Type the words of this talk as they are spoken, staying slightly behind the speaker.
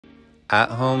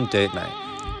At-home date night.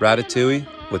 Ratatouille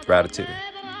with Ratatouille.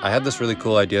 I had this really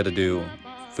cool idea to do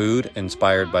food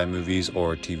inspired by movies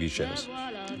or TV shows.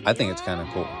 I think it's kind of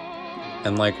cool.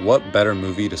 And like, what better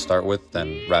movie to start with than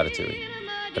Ratatouille?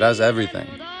 It has everything.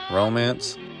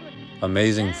 Romance,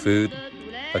 amazing food,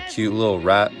 a cute little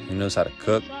rat who knows how to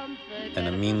cook, and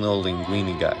a mean little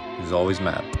linguini guy who's always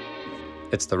mad.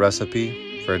 It's the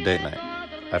recipe for a date night.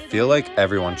 I feel like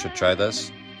everyone should try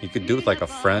this. You could do it with like a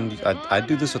friend. I'd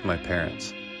do this with my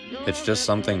parents. It's just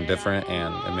something different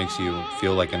and it makes you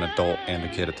feel like an adult and a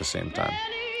kid at the same time.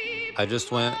 I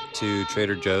just went to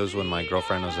Trader Joe's when my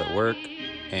girlfriend was at work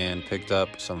and picked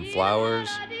up some flowers,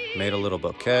 made a little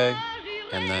bouquet,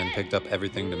 and then picked up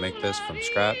everything to make this from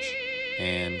scratch,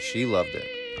 and she loved it.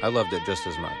 I loved it just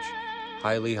as much.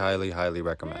 Highly, highly, highly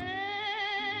recommend.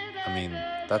 I mean,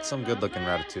 that's some good looking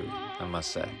ratatouille, I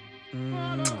must say.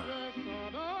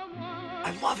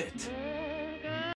 I love it.